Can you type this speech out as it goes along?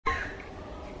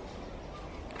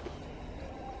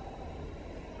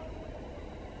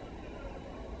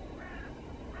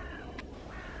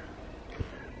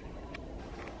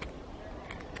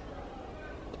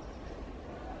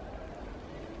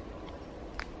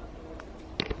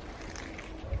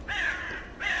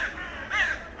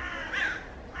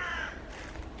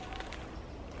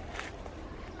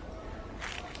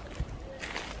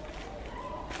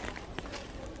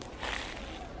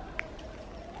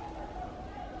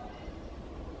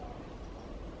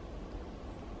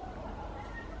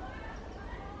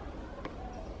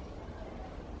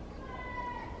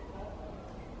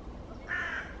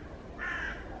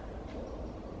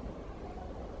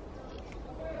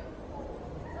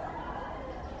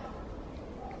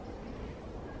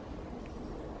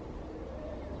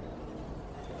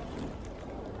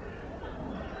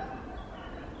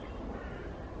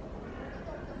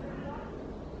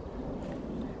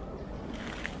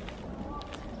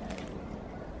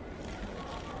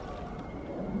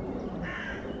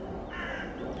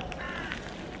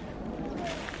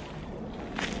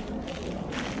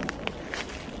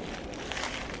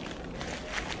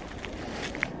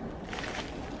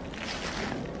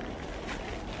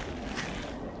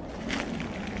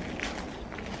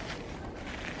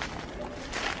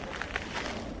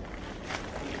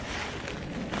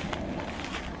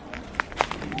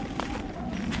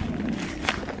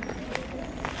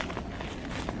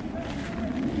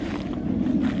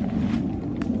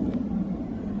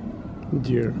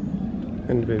deer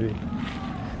and baby.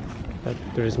 But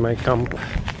there is my camp.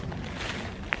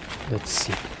 Let's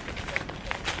see.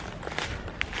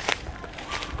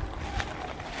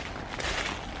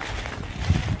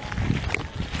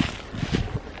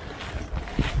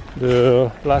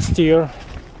 The last year,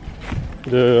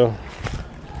 the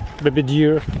baby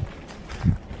deer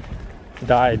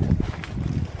died.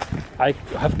 I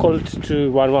have called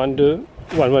to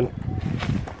 112,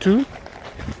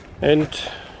 and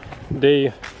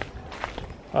they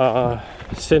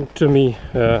sent to me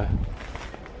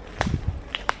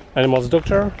animals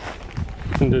doctor,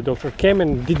 and the doctor came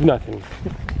and did nothing.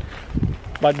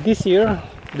 But this year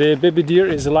the baby deer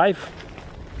is alive.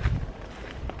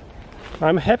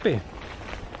 I'm happy.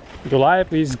 The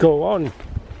life is go on.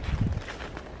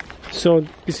 So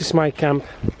this is my camp.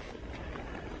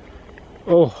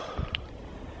 Oh,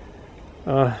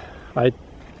 I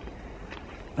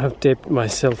have taped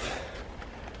myself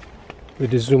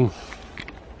with the zoom.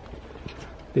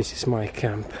 This is my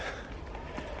camp.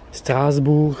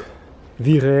 Strasbourg,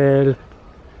 Virel,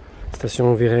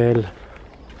 station Virel,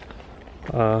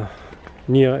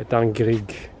 near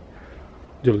Gerig,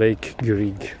 the lake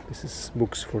Gerig. This is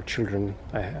books for children.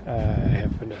 I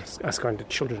have assigned to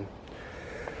children.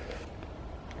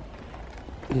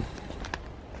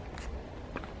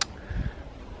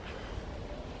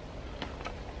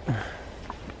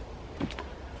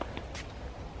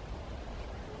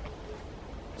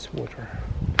 It's water.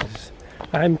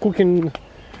 I'm cooking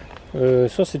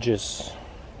sausages.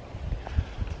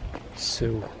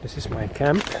 So this is my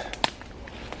camp.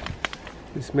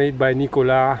 It's made by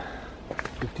Nicolas,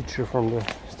 the teacher from the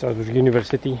Strasbourg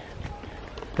University,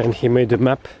 and he made a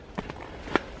map.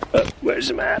 Where's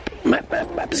the map?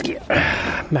 Map's here.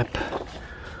 Map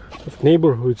of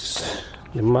neighborhoods.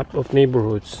 The map of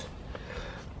neighborhoods.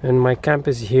 And my camp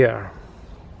is here.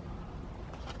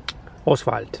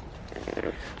 Ostwald.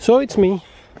 So it's me,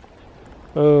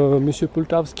 Monsieur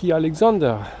Poltavski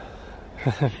Alexander.